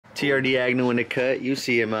TRD Agnew in the cut. You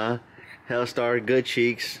see him, Hellstar, good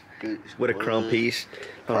cheeks, with a crumb piece.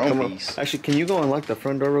 Piece. Actually, can you go unlock the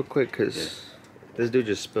front door real quick? Because this dude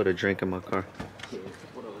just spilled a drink in my car.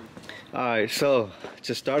 Alright, so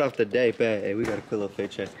to start off the day, hey, we got a quick little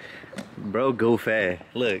fit check. Bro, go fast.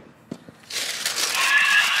 Look.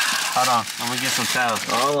 Hold on, I'm gonna get some towels.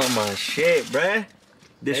 All on my shit, bruh.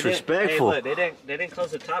 Disrespectful. Hey, look, they didn't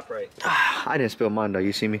close the top right. I didn't spill mine though,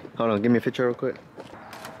 you see me? Hold on, give me a picture real quick.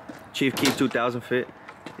 Chief Keef 2000 fit.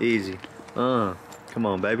 Easy. Come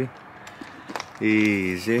on, baby.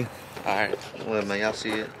 Easy. Alright, look man, y'all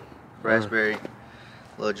see it? Raspberry,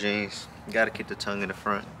 little jeans. You gotta keep the tongue in the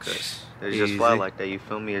front, cause it's just fly like that, you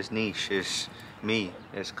feel me? It's niche, it's me,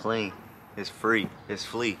 it's clean, it's free, it's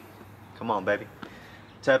flea. Come on, baby.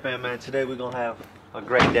 Tap in, man. Today we're gonna have a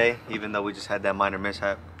great day, even though we just had that minor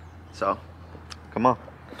mishap. So, come on.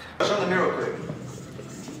 Show the mirror real quick.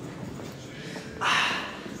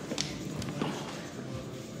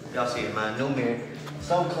 Y'all see it, man. New mirror.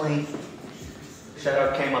 So clean. Shout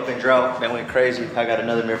out came up in drought. That went crazy. I got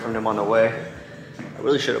another mirror from them on the way. I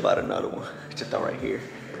really should have bought another one. Just throw right here.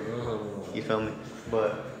 You feel me?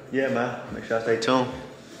 But yeah, man. Make sure I stay tuned.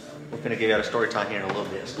 We're gonna give y'all a story time here in a little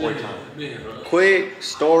bit. Story time. Quick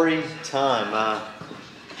story time, man.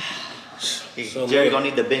 So Jerry gonna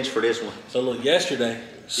need the bench for this one. So look, yesterday.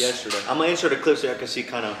 I'm gonna insert a clip so y'all can see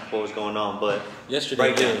kind of what was going on, but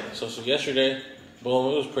yesterday, So yesterday,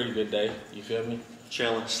 boom, it was a pretty good day. You feel me?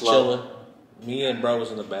 Chilling, slow. Me and bro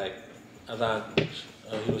was in the back. I thought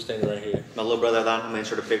he was standing right here. My little brother, I'm gonna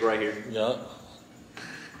insert a pic right here. Yup.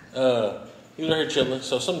 He was right here chilling.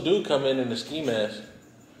 So some dude come in the ski mask.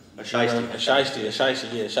 A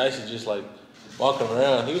shiesty, just like walking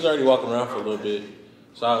around. He was already walking around for a little bit.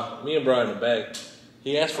 So me and bro in the back.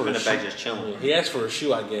 He asked for a shoe. Back just chilling. Yeah, he asked for a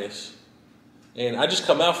shoe, I guess. And I just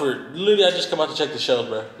come out to check the shelves,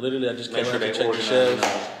 bro. Literally, I just came out to check the shelves.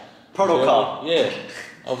 Protocol. Yeah.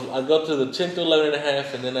 I go to the 10 to 11 and a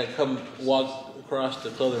half, and then I walk across the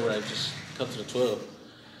clothing rack, just come to the 12.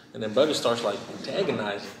 And then brother starts like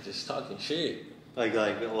antagonizing, just talking shit. Like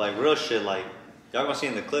real shit, like y'all gonna see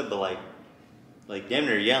in the clip, but like damn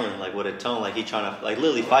near yelling, like with a tone, like he trying to, like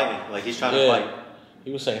literally fighting, like he's trying to fight.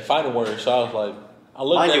 He was saying fighting words, so I was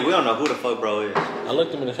like, mind you, we don't know who the fuck bro is. I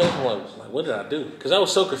looked him in the face and was like, what did I do? Because I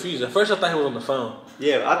was so confused. At first I thought he was on the phone.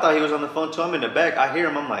 Yeah, I thought he was on the phone too. I'm in the back, I hear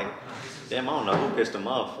him, I'm like, damn, I don't know who pissed him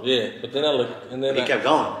off. Yeah, but then I looked, and then he kept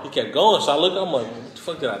going. He kept going, so I looked, I'm like, what the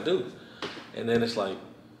fuck did I do? And then it's like,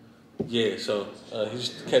 yeah, so he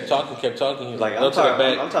just kept talking. He was like, I'm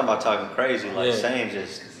talking about talking crazy, like saying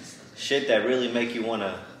just shit that really make you want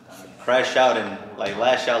to crash out and like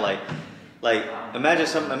lash out, like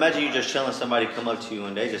imagine you just chilling, somebody come up to you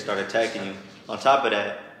and they just start attacking you. On top of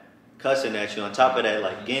that, cussing at you. On top of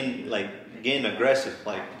that, getting aggressive.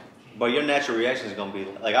 Like, but your natural reaction is gonna be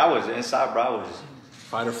like, I was inside, bro. I was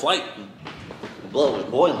fight or flight. The blood was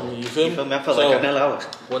boiling. You feel me? I felt like I was.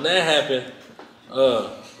 When that happened,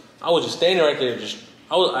 I was just standing right there.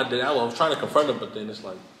 I was trying to confront him, but then it's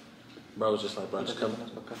like, bro was just like, bro, just come.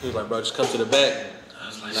 He was like, bro, just come to the back. I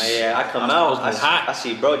was like, I come out. I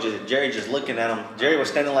see, bro, Jerry just looking at him. Jerry was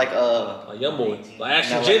standing like a young boy, like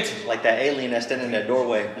Ashton Jensen, like that alien that's standing in that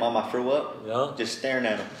doorway. Mama threw up. Yeah. Just staring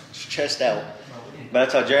at him, chest out. But I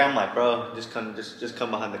told Jerry, I'm like, bro, just come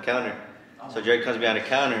behind the counter. So Jerry comes behind the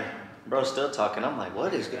counter. Bro, still talking. I'm like,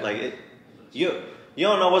 what is good? Like You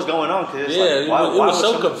don't know what's going on, cause it was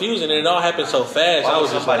so confusing and it all happened so fast. Why would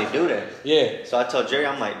somebody do that? Yeah. So I told Jerry,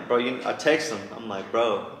 I'm like, bro, I text him. I'm like,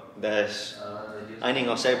 bro, I ain't even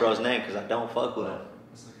gonna say bro's name because I don't fuck with him.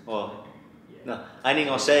 Well, no, I ain't even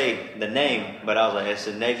gonna say the name, but I was like, it's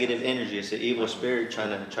a negative energy, it's an evil spirit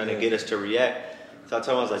trying to get us to react. So I told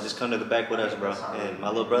him, I was like, just come to the back with us, bro. And my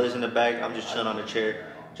little brother's in the back. I'm just chilling on the chair.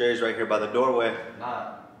 Jerry's right here by the doorway.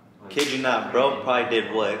 Kid you not, bro probably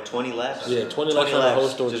did what, 20 laps? Yeah, 20 laps on the whole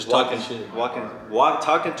store, just talking shit.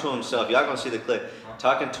 Talking to himself. Y'all gonna see the clip.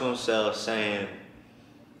 Talking to himself, saying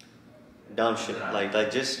dumb shit. Like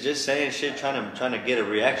just saying shit, trying to get a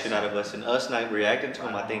reaction out of us, and us not reacting to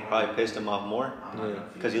him, I think probably pissed him off more. Yeah.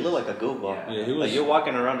 Cause he looked like a goofball. Yeah, he was. Like, you're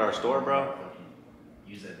walking around our store, bro.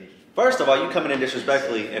 First of all, you coming in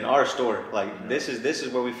disrespectfully in our store. Like, this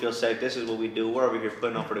is where we feel safe. This is what we do. We're over here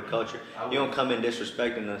putting on for the culture. You don't come in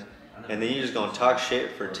disrespecting us, and then you're just gonna talk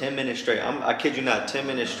shit for 10 minutes straight. I kid you not, 10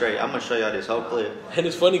 minutes straight. I'm gonna show y'all this whole clip. And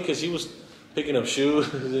it's funny because he was picking up shoes.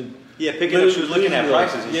 Yeah, picking up shoes, looking at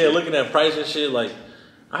prices and shit. Looking at prices and shit. Like,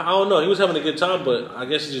 I don't know. He was having a good time, but I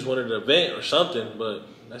guess he just wanted an event or something. But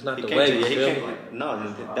that's not the way.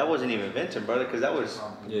 No, that wasn't even venting, brother. Because that was.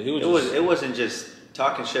 Yeah, he was. It wasn't just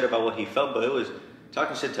talking shit about what he felt, but it was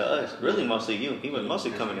talking shit to us. Really, mostly you. He was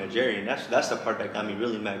mostly coming at Jerry, and that's the part that got me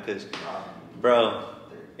really mad. Cause, bro,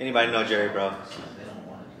 anybody know Jerry, bro?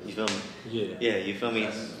 You feel me? Yeah. Yeah, you feel me?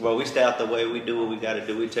 Bro, we stay out the way. We do what we gotta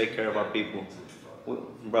do. We take care of our people.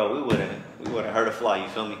 Bro, we wouldn't hurt a fly. You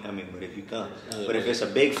feel me? I mean, but if you come, but if it's a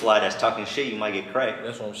big fly that's talking shit, you might get cracked.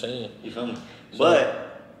 That's what I'm saying. You feel me? So,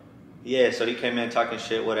 but yeah, so he came in talking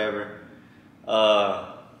shit, whatever.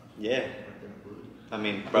 Yeah. I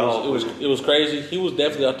mean, bro, it was crazy. He was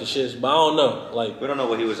definitely off the shits, but I don't know. Like, we don't know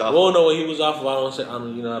what he was off. We don't know what he was off of. I don't want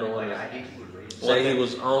to say he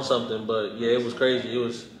was on something, but yeah, it was crazy.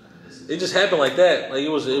 It just happened like that. Like it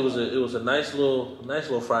was a nice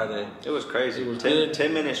little Friday. It was crazy. It was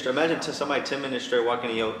 10 minutes straight. Imagine to somebody 10 minutes straight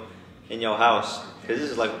walking in your house, because this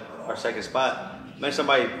is like our second spot. Imagine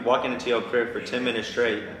somebody walking into your crib for 10 minutes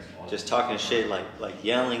straight, just talking shit, like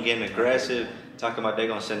yelling, getting aggressive, talking about they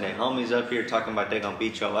gonna send their homies up here, talking about they gonna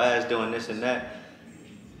beat your ass, doing this and that.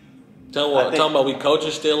 Talking about we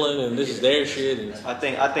coaches stealing and this is their shit. And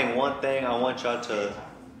I think one thing I want y'all to,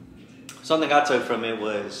 something I took from it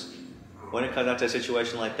was, when it comes down to a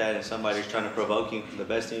situation like that and somebody's trying to provoke you, the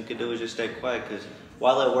best thing you can do is just stay quiet. Because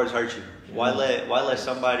why let words hurt you? Why let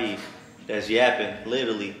somebody that's yapping,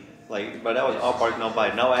 literally, like, but that was all bark, no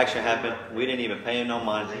bite. No action happened. We didn't even pay him no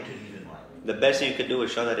mind. The best thing you could do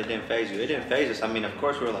is show that it didn't faze you. It didn't faze us. I mean, of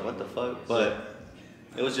course we were like, what the fuck? But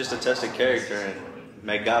it was just a test of character. And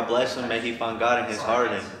may God bless him. May he find God in his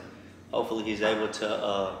heart. And hopefully he's able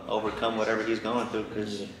to overcome whatever he's going through.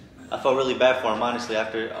 Because I felt really bad for him, honestly.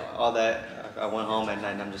 After all that, I went home at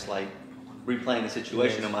night and I'm just like replaying the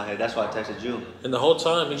situation in my head. That's why I texted you. And the whole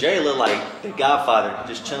time, Jerry looked like the Godfather,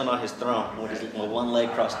 just chilling on his throne with one leg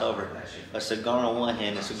crossed over, a cigar on one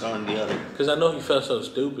hand, a cigar on the other. Because I know he felt so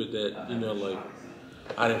stupid that, you know, like,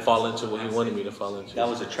 I didn't fall into what he wanted me to fall into. That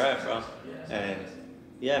was a trap, bro. And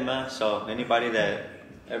yeah, man. So anybody that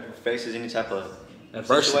ever faces any type of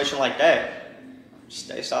situation like that,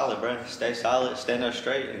 stay solid, bro. Stay solid, stand up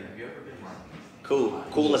straight, and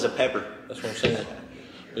cool as a pepper. That's what I'm saying.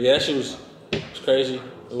 But yeah, that shit was crazy.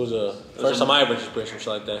 It was first time I ever experienced shit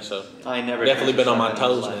like that. So I ain't never definitely been on my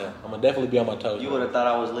toes now. I'm gonna definitely be on my toes. You would have thought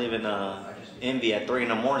I was leaving Envy at 3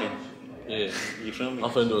 a.m. Yeah. You feel me? I'm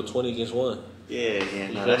finna do a 20 against 1.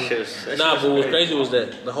 Yeah. No, that shit was. But what was crazy was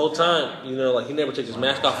that the whole time, you know, like he never took his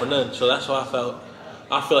mask off or nothing. So that's why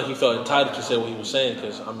I feel like he felt entitled to say what he was saying,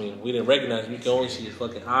 because I mean we didn't recognize him. You could only see his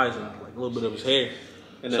fucking eyes and like a little bit of his hair.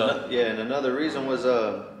 And and another reason was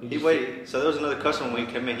he waited. So there was another customer when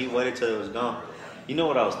he came in. He waited till it was gone. You know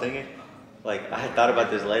what I was thinking? Like I had thought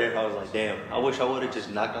about this later. I was like, damn, I wish I would have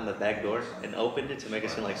just knocked on the back door and opened it to make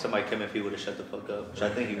it seem like somebody came. If he would have shut the fuck up, which I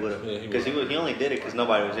think he would have, because he only did it because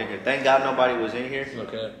nobody was in here. Thank God nobody was in here.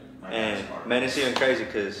 Okay. And man, it's even crazy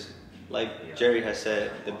because, like Jerry has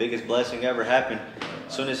said, the biggest blessing ever happened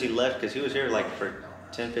as soon as he left, because he was here like for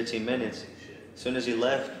 10-15 minutes. As soon as he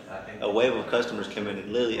left, a wave of customers came in,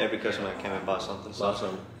 and literally every customer that came in bought something. So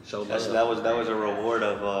that was a reward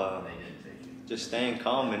of just staying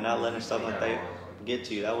calm and not letting stuff like that get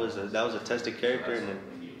to you. That was a test of character and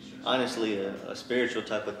honestly a spiritual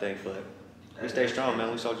type of thing. But we stay strong,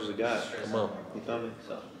 man. We soldiers of God. Come on. You feel me?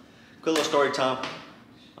 So, quick little story time.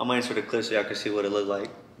 I'm gonna answer the clip so y'all can see what it looked like.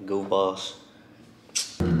 Goofballs.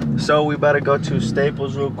 So we about to go to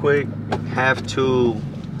Staples real quick. Have to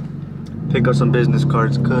pick up some business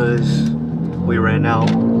cards because we ran out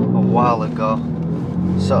a while ago.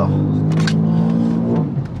 So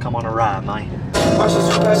come on a ride, man. Watch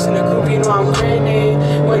this press in the coupe, you know I'm grinning.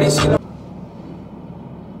 When they see the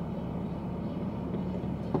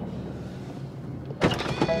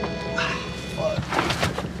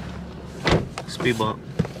speed bump.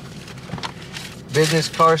 Business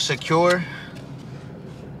card secure.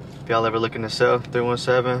 If y'all ever looking to sell,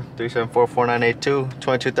 317-374-4982,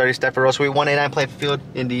 2230 Stafford Road, Suite 189, Plainfield,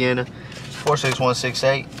 Indiana,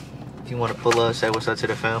 46168. If you want to pull up, say what's up to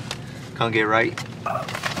the fam. Come get right.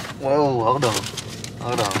 Whoa, hold on.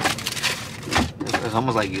 It's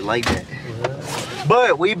almost like you like that. Yeah.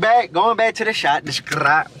 But we back, going back to the shot. We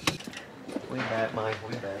back, Mike,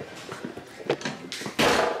 we back.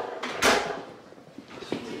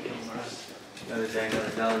 Another day,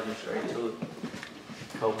 another dollar, just straight to it.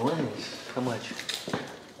 Cold wins. How much?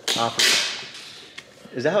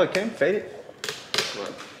 Is that how it came? Faded?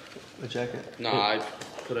 What? The jacket? No, I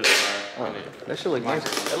put it in there. That should look nice.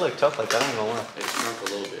 That look tough like that, I ain't gonna lie. It shrunk a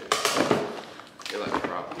little bit. It like a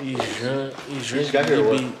drop. He's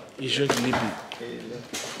drinking Libby.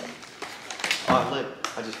 Oh, look.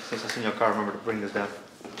 Since I seen your car, I remember to bring this down.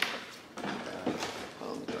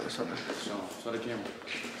 Show the camera.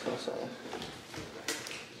 So.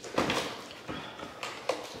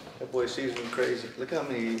 That boy sees me crazy. Look how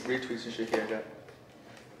many retweets and shit he got.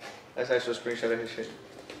 That's actually a screenshot of his shit.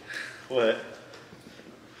 What?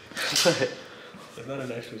 What? It's not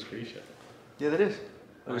an actual screenshot. Yeah, that is.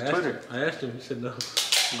 It was Twitter. I asked him. He said no.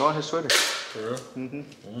 Go on his Twitter. For real?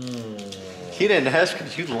 He didn't ask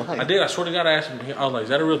because you lied. I did. I swear to God, I asked him. I was like, "Is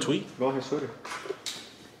that a real tweet?" Go on his Twitter.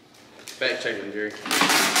 Fact check him, Jerry.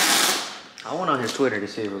 I went on his Twitter to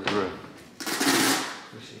see if it was real. Let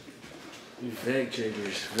me see. You fact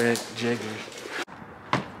checkers. Fact checkers.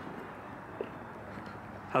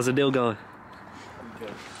 How's the deal going?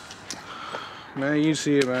 Man, you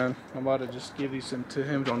see it, man. I'm about to just give these to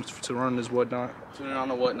him to run this whatnot. Tune in on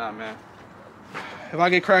the whatnot, man. If I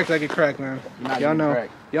get cracked, I get cracked, man. Y'all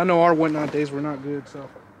know our whatnot days were not good, so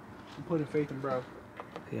I'm putting faith in bro.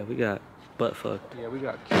 Yeah, we got butt fucked. Yeah, we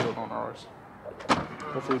got killed on ours.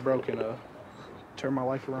 Hopefully bro can turn my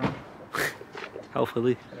life around.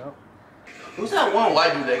 Hopefully. Yep. Who's that one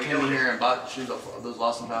white dude that came in here and bought shoes off those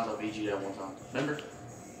Lost and Found off EG that one time? Remember?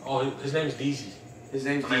 Oh, his name's DZ. His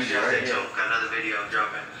name's DJ, right? Yeah. Got another video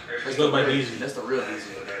dropping. Let's go by DZ. That's the real DZ.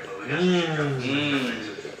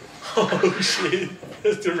 Oh shit,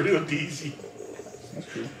 that's the real DZ.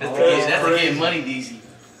 That's the getting money DZ.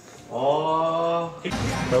 Oh.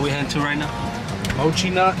 Where we heading to right now? Mochi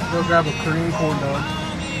nut. Go grab a Korean corn dog.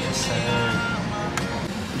 Yes,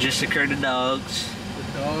 sir. Just secured the dogs. The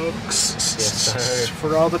dogs. Yes, sir.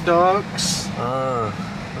 For all the dogs.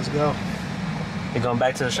 Let's go. We're going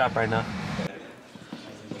back to the shop right now.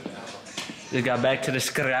 We got back to the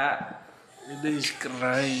scrap. It is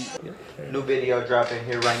great. New video dropping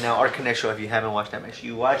here right now. Our Connect Show, if you haven't watched that, make sure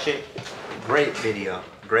you watch it. Great video.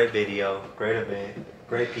 Great video. Great event.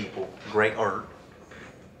 Great people. Great art.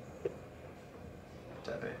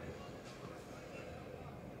 Tap in.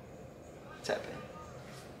 Tap in.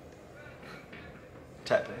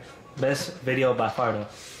 Tap in. Best video by far though.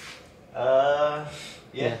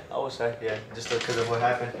 Yeah, I would say, yeah. Just because of what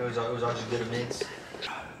happened. It was all just good events.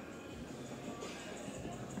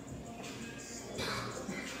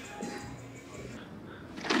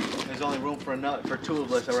 There's only room for two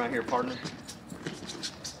of us around here, partner.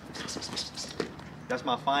 That's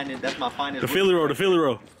my finest. That's my finest. The Philly roll. The Philly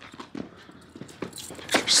roll.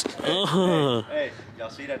 Hey, y'all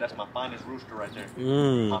see that? That's my finest rooster right there.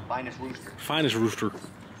 My finest rooster. Finest rooster.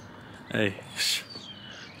 Hey.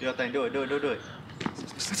 Do your thing. Do it. Do it. Do it. Do it.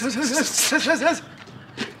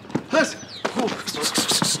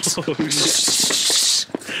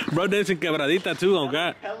 Bro, dancing quebradita too, on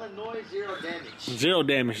God. Hella noise, zero damage. Zero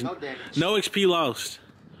damage. No damage. No XP lost.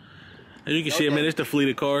 As you can see, man, it's the fleet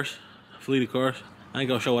of cars. Fleet of cars. I ain't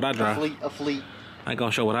gonna show what I drive. A fleet. I ain't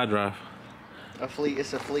gonna show what I drive. A fleet.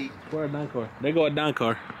 It's a fleet. Where a Don car? They go a Don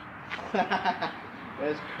car.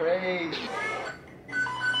 That's crazy.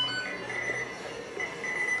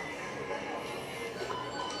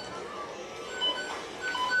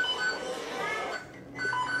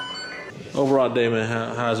 Overall day, man,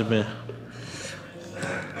 how's it been?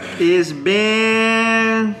 It's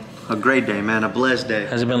been a great day, man. A blessed day.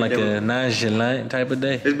 Has it been like a nonchalant type of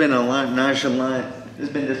day? It's been a nonchalant. It's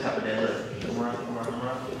been this type of day. Look. Come around.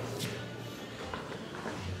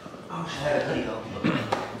 Oh, I had a hoodie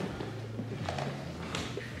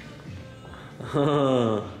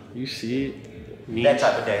on. You see it? Me. That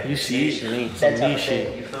type of day. You see it? That type of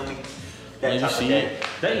day. You feel me? That type of day.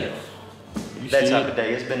 Damn. That type of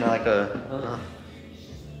day. It's been like a.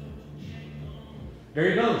 There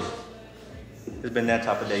he goes. It's been that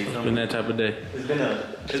type of day. You feel It's me? been that type of day. It's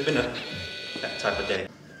been a that type of day.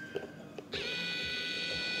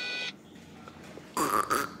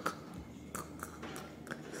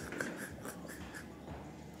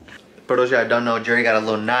 For those of you that don't know, Jerry got a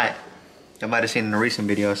little knot. You might have seen in a recent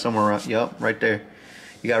video somewhere around. Yup, right there.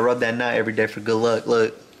 You gotta rub that knot every day for good luck.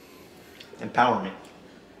 Look, empowerment,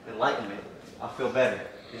 enlightenment. I feel better.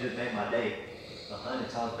 It just made my day 100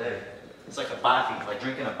 times better. It's like a coffee, like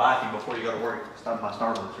drinking a coffee before you go to work. Stop my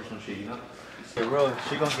Starbucks or some shit, you know? Hey, bro,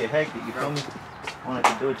 she gonna get hectic, you feel me? I wanted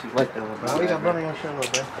to do it to you like that, little bro. What you got brother on your shirt,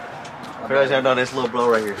 little bro? For those that know, this little bro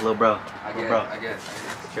right here, little bro. I guess.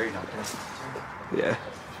 Jerry not there. Yeah.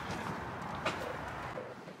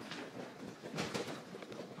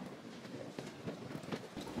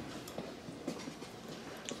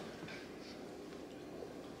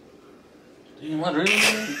 You want to drink?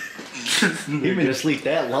 You've been asleep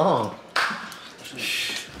that long.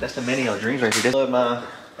 That's the many of dreams right here. Look, man.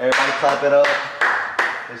 Everybody clap it up.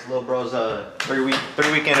 This little bro's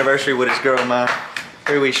 3-week anniversary with his girl, man.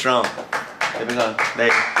 3 weeks strong. There we go.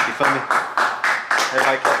 Baby, you feel me?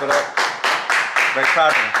 Everybody clap it up. Very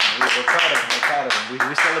proud of him. We're proud of him. We're proud of him.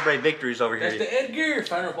 We celebrate victories over That's here. the Edgar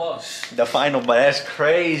final boss. The final, but that's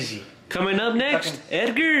crazy. Coming up next,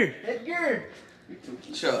 Edgar. Edgar.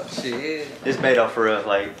 Sure, shit. It's Beto for real.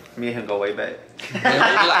 Like, me and him go way back.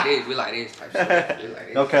 We like this type shit. We like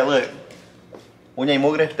this. Okay, look. When you ain't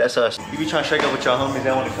mugre, that's us. You be trying to shake up with your homies,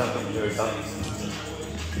 they want to come through with your homies.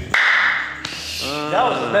 That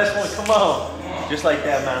was the best one. Come on. Just like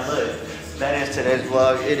that, man. Look. That is today's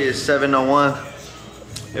vlog. It is 7:01.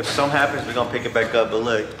 If something happens, we're going to pick it back up. But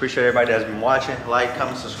look, appreciate everybody that's been watching. Like,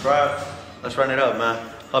 comment, subscribe. Let's run it up, man.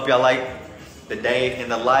 Hope y'all like the day and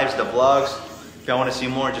the lives, the vlogs. If y'all want to see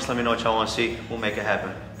more, just let me know what y'all want to see. We'll make it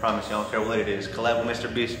happen. Promise you, I don't care what it is. Collab with Mr.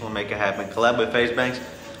 Beast, we'll make it happen. Collab with Face Banks,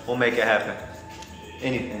 we'll make it happen.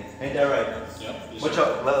 Anything. Ain't that right? Yep. What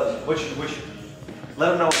y'all,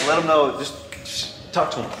 let them know, just talk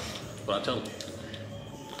to them. But I tell them.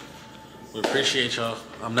 We appreciate y'all.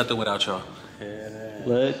 I'm nothing without y'all.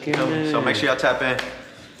 So make sure y'all tap in.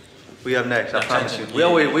 We up next, I promise you.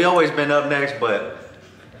 Yeah. We always been up next, but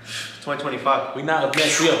 2025. We not up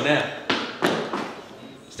next, we up now.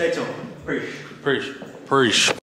 Stay tuned. Preach. Preach. Preach.